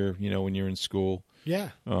transition year, when you're in school. Yeah.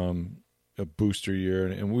 A booster year,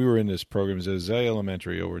 and we were in this program. It was Azalea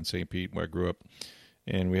Elementary over in St. Pete, where I grew up,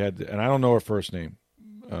 and and I don't know her first name,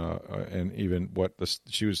 and even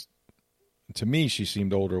she was. To me, she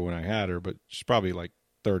seemed older when I had her, but she's probably like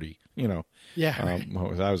 30. Yeah. Right.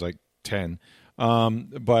 I was like 10. Or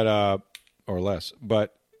less,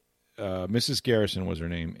 but Mrs. Garrison was her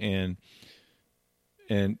name,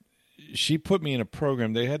 and she put me in a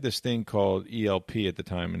program. They had this thing called ELP at the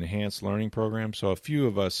time, an enhanced learning program. So a few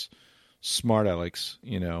of us smart alecks,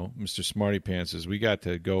 Mr. Smarty Pantses, we got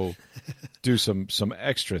to go do some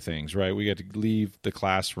extra things, right? We got to leave the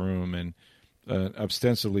classroom and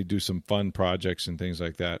ostensibly do some fun projects and things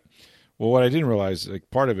like that. Well, what I didn't realize,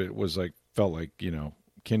 part of it was felt like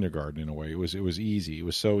kindergarten in a way. It was easy. It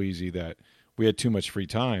was so easy that we had too much free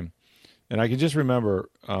time. And I can just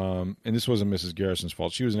remember, and this wasn't Mrs. Garrison's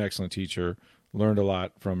fault. She was an excellent teacher, learned a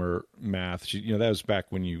lot from her math. She, that was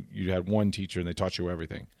back when you had one teacher and they taught you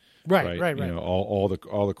everything. Right. All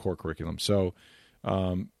the core curriculum. So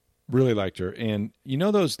really liked her. And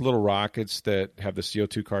those little rockets that have the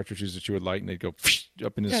CO2 cartridges that you would light and they'd go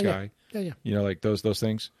up in the sky? Yeah. Those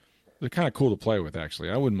things. They're kind of cool to play with, actually.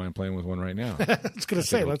 I wouldn't mind playing with one right now. I was going to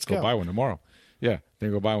say, let's go. Buy one tomorrow. Yeah, then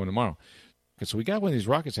go buy one tomorrow. Okay, so we got one of these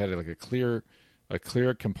rockets that had a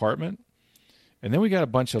clear compartment, and then we got a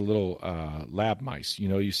bunch of little lab mice.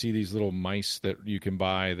 You see these little mice that you can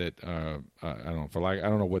buy that I don't know I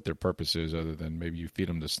don't know what their purpose is other than maybe you feed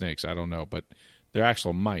them to snakes. I don't know, but they're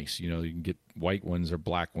actual mice. You can get white ones or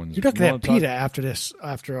black ones. You're not going to have PETA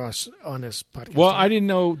after us on this podcast. Well, I didn't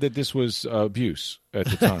know that this was abuse at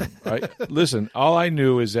the time. Listen, all I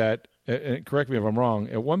knew is that, and correct me if I'm wrong,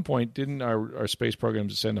 at one point, didn't our space program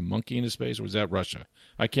send a monkey into space, or was that Russia?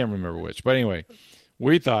 I can't remember which. But anyway,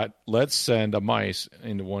 we thought, let's send a mice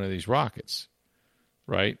into one of these rockets,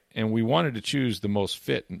 right? And we wanted to choose the most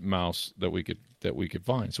fit mouse that we could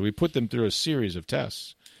find. So we put them through a series of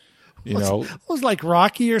tests. It was like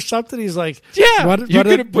Rocky or something. He's like,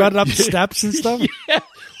 run up steps and stuff. Yeah.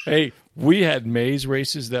 Hey, we had maze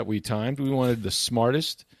races that we timed. We wanted the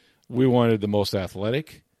smartest. We wanted the most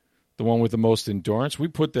athletic, the one with the most endurance. We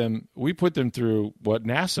put them through what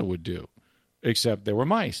NASA would do, except they were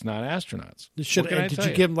mice, not astronauts. Did you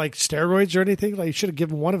give them steroids or anything? You should have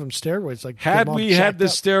given one of them steroids. Had we had the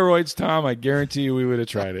steroids, Tom, I guarantee you we would have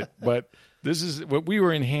tried it. But we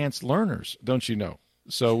were enhanced learners, don't you know?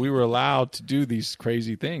 So we were allowed to do these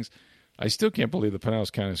crazy things. I still can't believe the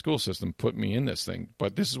Pinellas County school system put me in this thing,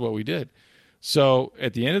 but this is what we did. So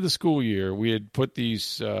at the end of the school year, we had put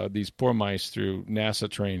these poor mice through NASA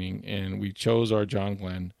training, and we chose our John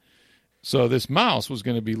Glenn. So this mouse was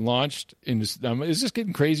going to be launched in this. Is this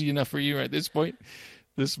getting crazy enough for you at this point?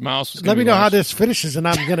 This mouse was. Let me know how this finishes, and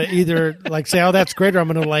I'm going to either say, "Oh, that's great," or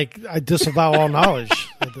I'm going to I disavow all knowledge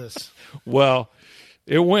of this. Well,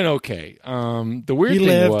 it went okay. The weird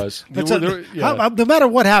thing was, no matter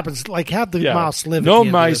what happens, have the mouse live. No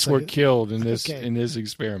mice were killed in this in this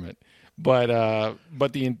experiment. But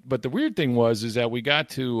the weird thing is that we got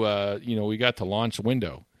to launch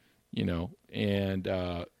window, and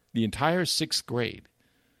the entire 6th grade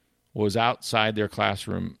was outside their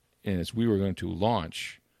classroom, and as we were going to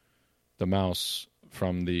launch the mouse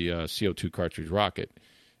from the CO2 cartridge rocket,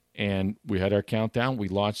 and we had our countdown. We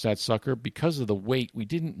launched that sucker. Because of the weight, we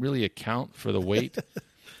didn't really account for the weight.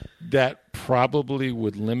 That probably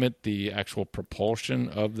would limit the actual propulsion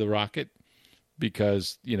of the rocket.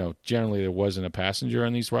 Because, generally there wasn't a passenger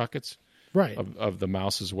on these rockets, right? Of the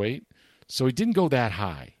mouse's weight. So it didn't go that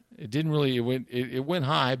high. It didn't really, it went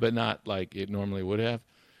high, but not like it normally would have.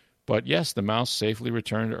 But yes, the mouse safely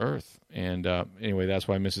returned to Earth. And anyway, that's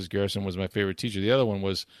why Mrs. Garrison was my favorite teacher. The other one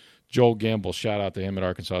was Joel Gamble. Shout out to him at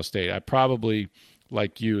Arkansas State. I probably,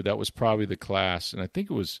 like you, that was probably the class. And I think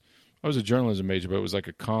I was a journalism major, but it was like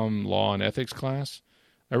a comm law and ethics class.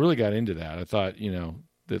 I really got into that. I thought,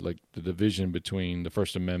 that the division between the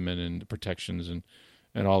First Amendment and the protections and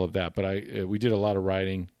all of that. But we did a lot of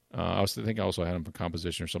writing. I think I also had him for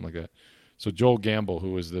composition or something like that. So Joel Gamble,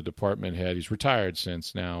 who was the department head, he's retired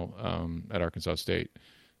since now at Arkansas State.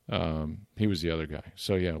 He was the other guy.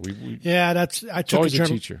 So yeah, I took a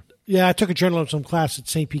teacher. Yeah, I took a journalism class at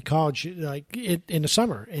St. Pete College in the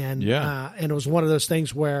summer, and and it was one of those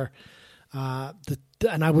things where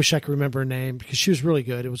and I wish I could remember her name because she was really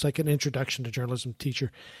good. It was like an introduction to journalism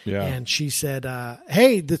teacher. Yeah. And she said,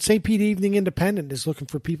 hey, the St. Pete Evening Independent is looking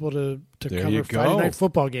for people to cover Friday night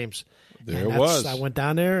football games. There it was. I went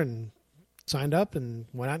down there and signed up and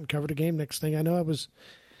went out and covered a game. Next thing I know, I was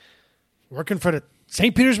working for the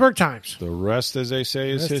St. Petersburg Times. The rest, as they say,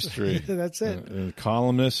 is history. That's it. The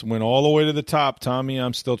columnist went all the way to the top. Tommy,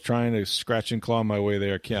 I'm still trying to scratch and claw my way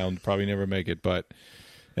there. I'll probably never make it, but...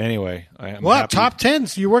 Anyway, I'm happy. Top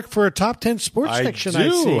 10s. You work for a top 10 sports section, I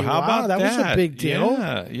see. How about that? That was a big deal.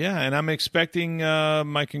 Yeah. And I'm expecting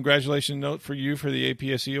my congratulations note for you for the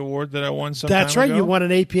APSE award that I won some time ago. That's right. You won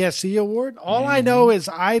an APSE award. All I know is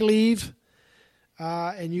I leave,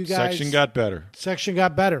 and you guys... Section got better. Section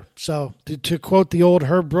got better. So to quote the old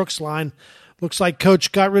Herb Brooks line, looks like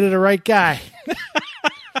Coach got rid of the right guy.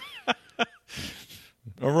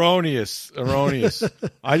 Erroneous.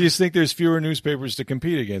 I just think there's fewer newspapers to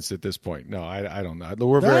compete against at this point. No, I don't know.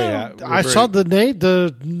 We're very. Saw the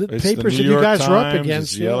papers that you guys were up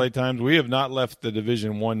against. It's the LA Times. We have not left the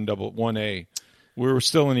Division 1A. We're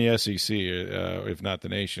still in the SEC, if not the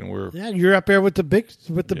nation. You're up there with the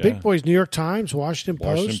big boys. New York Times, Washington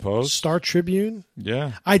Post, Star Tribune.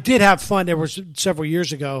 Yeah, I did have fun. There was several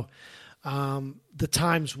years ago. The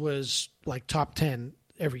Times was like top 10.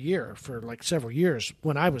 Every year for like several years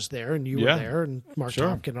when I was there and you were there and Mark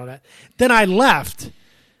Tompkin and all that. Then I left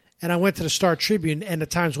and I went to the Star Tribune and the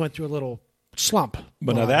Times went through a little slump.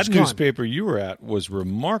 But now that newspaper you were at was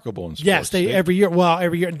remarkable in sports. Yes, every year.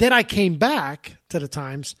 And then I came back to the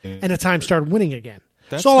Times and the Times started winning again.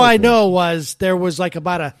 So all I know was there was like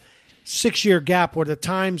about a 6-year gap where the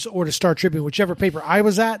Times or the Star Tribune, whichever paper I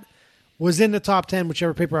was at, was in the top 10.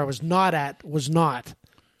 Whichever paper I was not at was not.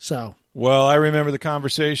 So... Well, I remember the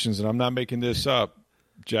conversations, and I'm not making this up.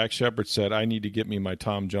 Jack Shepard said, I need to get me my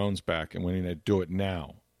Tom Jones back, and we need to do it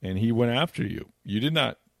now. And he went after you. You did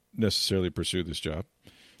not necessarily pursue this job.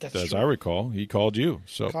 As true. I recall, he called you.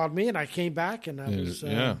 So called me, and I came back, and I was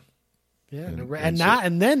and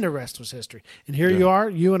then the rest was history. And here you are,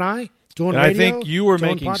 you and I, doing radio. I think you were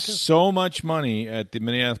making so much money at the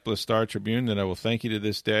Minneapolis Star Tribune that I will thank you to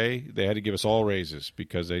this day. They had to give us all raises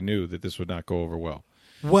because they knew that this would not go over well.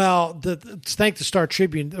 Well, thank the Star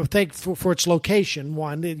Tribune. Thank for its location.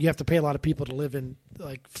 One, you have to pay a lot of people to live in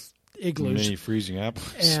like igloos, mini freezing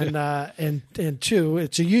apples, and two,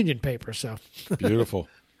 it's a union paper. So beautiful.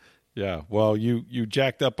 Yeah. Well, you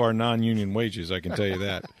jacked up our non-union wages. I can tell you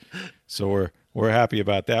that. So we're happy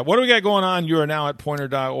about that. What do we got going on? You are now at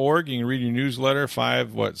pointer.org. You can read your newsletter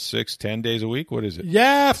 10 days a week. What is it?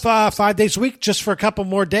 Yeah, 5 days a week. Just for a couple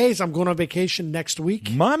more days. I'm going on vacation next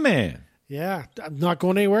week. My man. Yeah, I'm not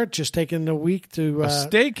going anywhere. Just taking a week to a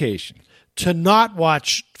staycation to not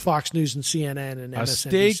watch Fox News and CNN and MSNBC.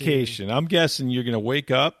 A staycation. I'm guessing you're going to wake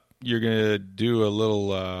up. You're going to do a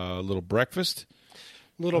little breakfast.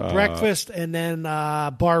 little breakfast, and then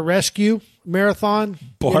bar rescue marathon.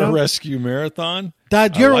 Rescue marathon. Do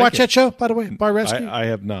you ever watch that show? By the way, Bar Rescue. I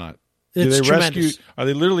have not. It's Do they tremendous. rescue? Are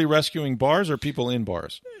they literally rescuing bars or people in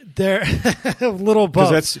bars? They're a little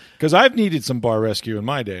both. Because I've needed some bar rescue in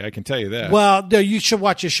my day. I can tell you that. Well, no, you should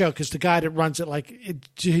watch his show because the guy that runs it,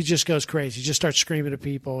 he just goes crazy. He just starts screaming at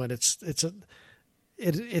people, and it's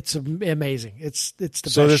amazing. It's the best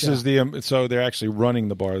so this show. is so they're actually running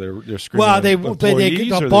the bar. They're screaming. Well, at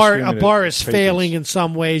a bar is patrons? failing in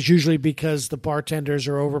some ways, usually because the bartenders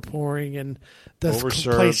are overpouring and the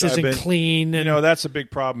Overserved. place isn't clean. And that's a big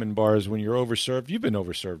problem in bars when you're overserved. You've been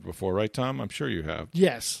overserved before, right, Tom? I'm sure you have.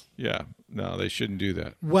 yes. Yeah. No, they shouldn't do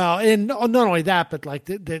that. Well, and not only that, but like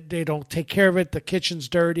they don't take care of it. The kitchen's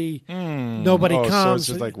dirty. Nobody So comes. it's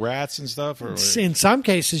just like rats and stuff? Or In some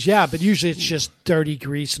cases, yeah, but usually it's just dirty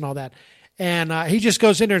grease and all that. And he just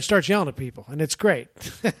goes in there and starts yelling at people, and it's great.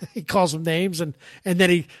 He calls them names, and then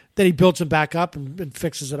he builds them back up and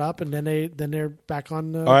fixes it up, and then they're back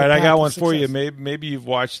on. All right, I got one for you. Maybe you've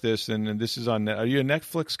watched this, and this is on. Are you a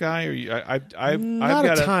Netflix guy? Or Not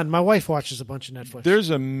a ton. My wife watches a bunch of Netflix. There's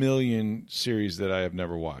a million series that I have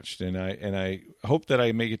never watched, and I hope that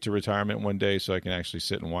I make it to retirement one day so I can actually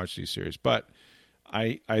sit and watch these series. But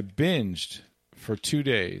I binged for 2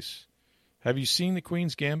 days. Have you seen The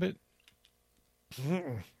Queen's Gambit?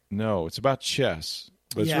 No, it's about chess,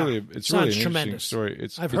 but it's really an interesting tremendous. story.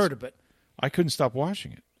 I've heard of it. I couldn't stop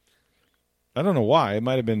watching it. I don't know why. It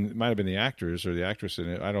might have been the actors or the actress in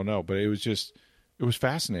it. I don't know, but it was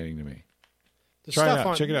fascinating to me. Try it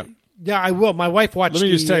out. Check it out. Yeah, I will. My wife watched. Let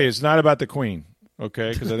me just tell you, it's not about the Queen.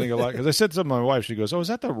 Okay, because I think because I said something to my wife, she goes, "Oh, is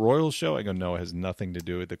that the royal show?" I go, "No, it has nothing to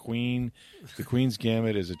do with the Queen. The Queen's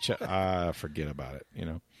Gambit is forget about it." You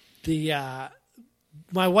know,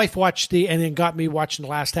 my wife watched and then got me watching the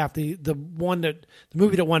last half. The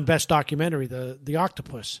movie that won Best Documentary, the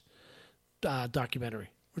Octopus documentary,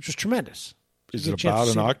 which was tremendous. Is it about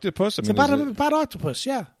an octopus? It's about octopus.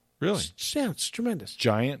 Yeah. Really? It's tremendous.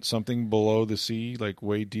 Giant, something below the sea, like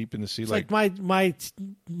way deep in the sea. It's like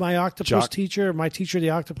my octopus teacher, my teacher of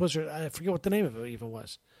the octopus, or I forget what the name of it even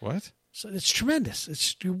was. What? So it's tremendous.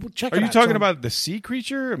 Check it out. Are you talking about the sea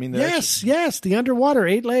creature? I mean, yes, the underwater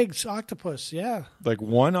 8 legs octopus. Yeah. Like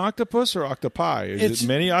one octopus or octopi? Is it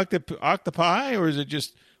many octopi, or is it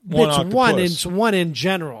just one octopus? It's one in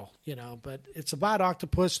general, but it's about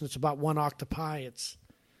octopus and it's about one octopi. It's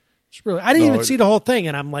really. I didn't even see the whole thing,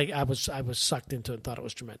 and I'm like, I was sucked into it and thought it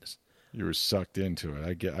was tremendous. You were sucked into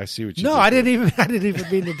it. I see what you. No, I didn't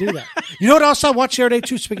even mean to do that. You know what else I watched the other day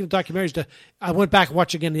too? Speaking of documentaries, I went back and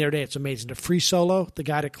watched again the other day. It's amazing. The Free Solo, the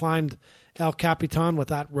guy that climbed El Capitan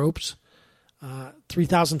without ropes,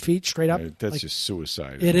 3,000 feet straight up. That's just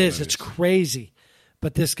suicide. It is. It's crazy.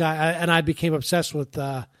 But this guy, I became obsessed with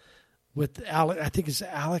Alex. I think it's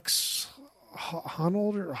Alex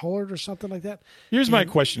Honnold or something like that. Here's my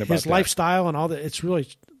question about his lifestyle and all that. It's really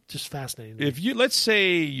just fascinating. If let's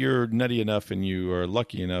say you're nutty enough and you are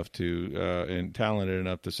lucky enough to and talented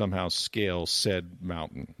enough to somehow scale said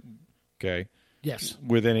mountain, okay? Yes.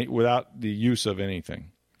 Without the use of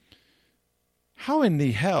anything, how in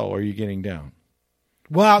the hell are you getting down?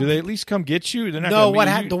 Well, do they at least come get you? They're not no.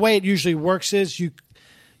 The way it usually works is you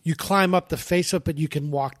climb up the face up, but you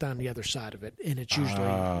can walk down the other side of it, and it's usually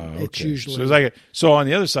so it's like so on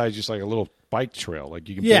the other side, it's just like a little bike trail. Like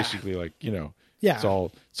you can basically yeah.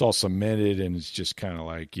 It's all cemented, and it's just kind of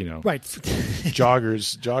like right.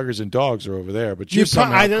 joggers and dogs are over there, but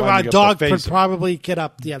a dog could probably get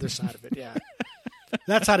up the other side of it. Yeah,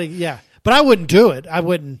 that's how to. Yeah, but I wouldn't do it. I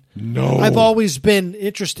wouldn't. No, I've always been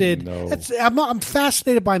interested. No. I'm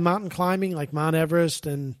fascinated by mountain climbing, like Mount Everest,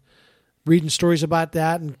 and reading stories about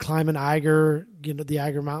that, and climbing Eiger, the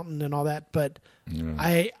Eiger Mountain and all that. But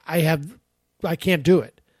I can't do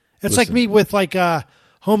it. It's like me with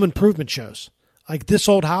home improvement shows. Like This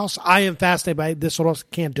Old House, I am fascinated by This Old House.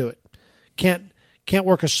 Can't do it. Can't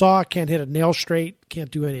work a saw. Can't hit a nail straight.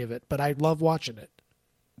 Can't do any of it. But I love watching it.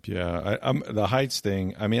 Yeah, I'm the heights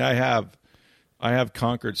thing. I mean, I have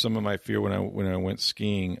conquered some of my fear when I went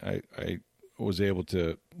skiing. I was able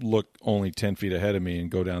to look only 10 feet ahead of me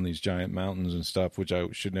and go down these giant mountains and stuff, which I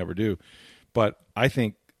should never do. But I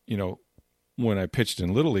think when I pitched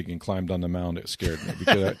in Little League and climbed on the mound, it scared me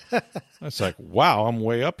because it's like, wow, I'm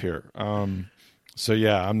way up here. So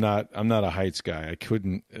yeah, I'm not a heights guy. I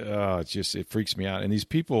couldn't. It freaks me out. And these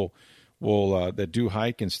people will that do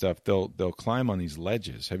hike and stuff. They'll climb on these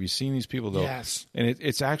ledges. Have you seen these people? Yes. And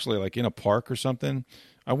it's actually like in a park or something.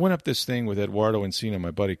 I went up this thing with Eduardo Encina,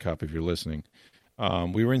 my buddy cop. If you're listening,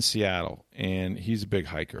 we were in Seattle, and he's a big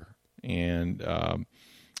hiker, and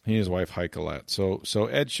He and his wife hike a lot. So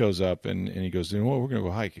Ed shows up and he goes, well, we're going to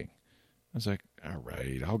go hiking. I was like, all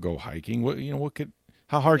right, I'll go hiking.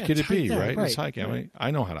 How hard could it be, right? It's hiking. I mean,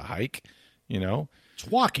 I know how to hike, It's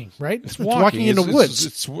walking, right? It's walking in the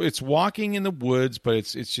woods. It's walking in the woods, but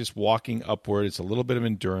it's just walking upward. It's a little bit of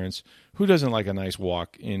endurance. Who doesn't like a nice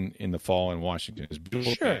walk in the fall in Washington? It's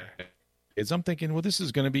beautiful. Sure. I'm thinking, well, this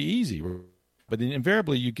is going to be easy. But then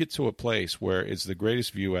invariably you get to a place where it's the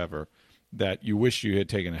greatest view ever that you wish you had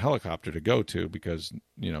taken a helicopter to go to because,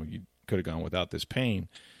 you could have gone without this pain.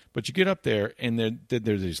 But you get up there and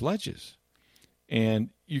there's these ledges. And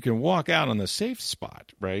you can walk out on the safe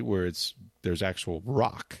spot, right, where there's actual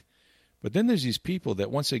rock. But then there's these people that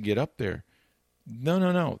once they get up there,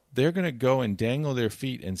 no, they're going to go and dangle their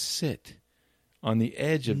feet and sit on the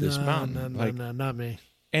edge of this mountain. No, not me.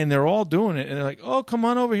 And they're all doing it, and they're like, oh, come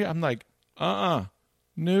on over here. I'm like,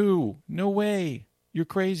 no way. You're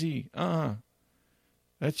crazy.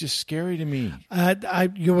 That's just scary to me.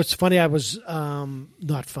 What's funny, I was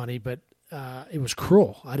not funny, but it was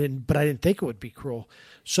cruel. I didn't think it would be cruel.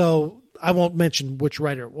 So I won't mention which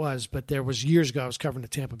writer it was, but there was years ago I was covering the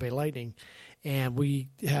Tampa Bay Lightning, and we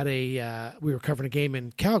had we were covering a game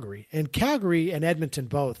in Calgary, and Edmonton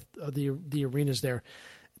both the arenas there.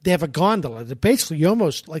 They have a gondola that basically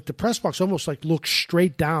almost like the press box almost like looks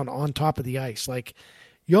straight down on top of the ice. Like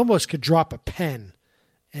you almost could drop a pen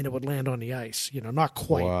and it would land on the ice. Not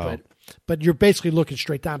quite, wow. but you're basically looking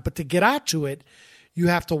straight down. But to get out to it, you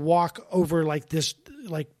have to walk over like this,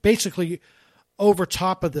 like basically over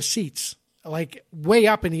top of the seats, like way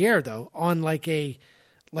up in the air though, on like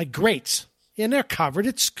grates. And they're covered.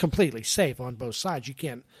 It's completely safe on both sides. You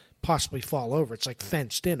can't possibly fall over. It's like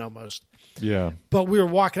fenced in almost. Yeah. But we were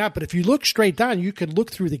walking out. But if you look straight down, you could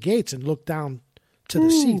look through the gates and look down to the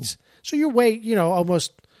seats. So you're way,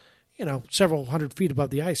 almost, several hundred feet above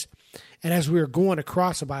the ice. And as we were going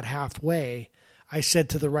across about halfway, I said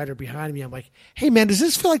to the writer behind me, I'm like, hey, man, does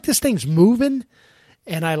this feel like this thing's moving?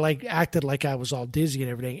 And I acted like I was all dizzy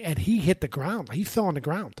and everything. And he hit the ground. He fell on the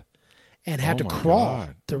ground and had to crawl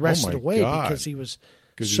the rest of the way because he was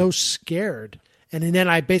so scared. And then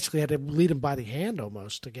I basically had to lead him by the hand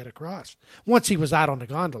almost to get across. Once he was out on the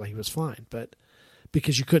gondola, he was fine, but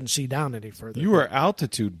because you couldn't see down any further. You were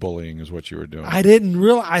altitude bullying is what you were doing. I didn't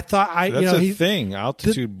realize. I thought That's a thing.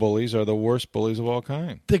 Altitude bullies are the worst bullies of all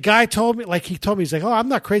kind. The guy told me, he's like, oh, I'm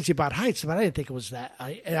not crazy about heights, but I didn't think it was that.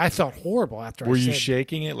 I felt horrible after Were you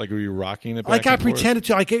shaking it? Like, were you rocking it back Like I and forth? pretended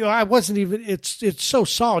to. Like, I wasn't even, it's so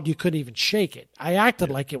solid you couldn't even shake it. I acted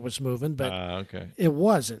like it was moving, but it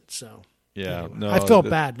wasn't, so. Yeah, anyway, no, I feel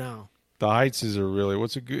bad now. The heights is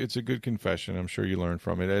it's a good confession. I'm sure you learned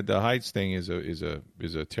from it. The heights thing is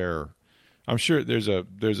a terror. I'm sure there's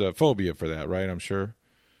a phobia for that, right? I'm sure.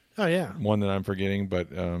 Oh yeah. One that I'm forgetting, but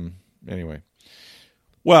anyway.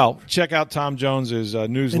 Well, check out Tom Jones's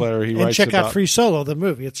newsletter. He writes check about out Free Solo, the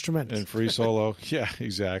movie. It's tremendous. And Free Solo, yeah,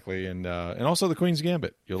 exactly, and also the Queen's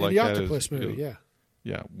Gambit. You'll like the that octopus movie, yeah.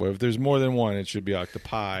 Yeah, well, if there's more than one, it should be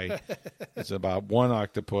Octopi. It's about one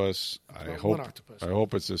octopus. I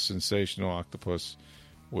hope it's a sensational octopus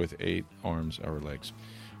with 8 arms or legs.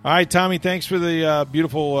 All right, Tommy, thanks for the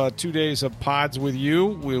beautiful 2 days of pods with you.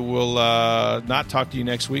 We will not talk to you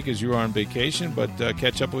next week as you are on vacation, but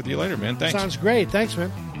catch up with you later, man. Thanks. Sounds great. Thanks,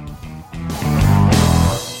 man.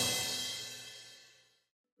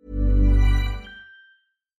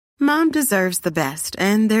 Mom deserves the best,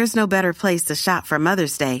 and there's no better place to shop for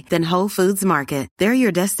Mother's Day than Whole Foods Market. They're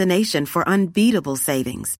your destination for unbeatable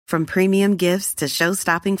savings, from premium gifts to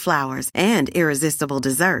show-stopping flowers and irresistible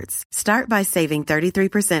desserts. Start by saving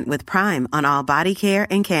 33% with Prime on all body care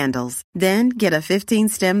and candles. Then get a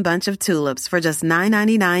 15-stem bunch of tulips for just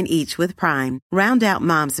 $9.99 each with Prime. Round out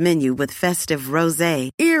Mom's menu with festive rosé,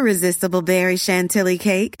 irresistible berry chantilly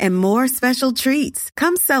cake, and more special treats.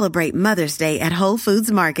 Come celebrate Mother's Day at Whole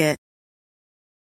Foods Market.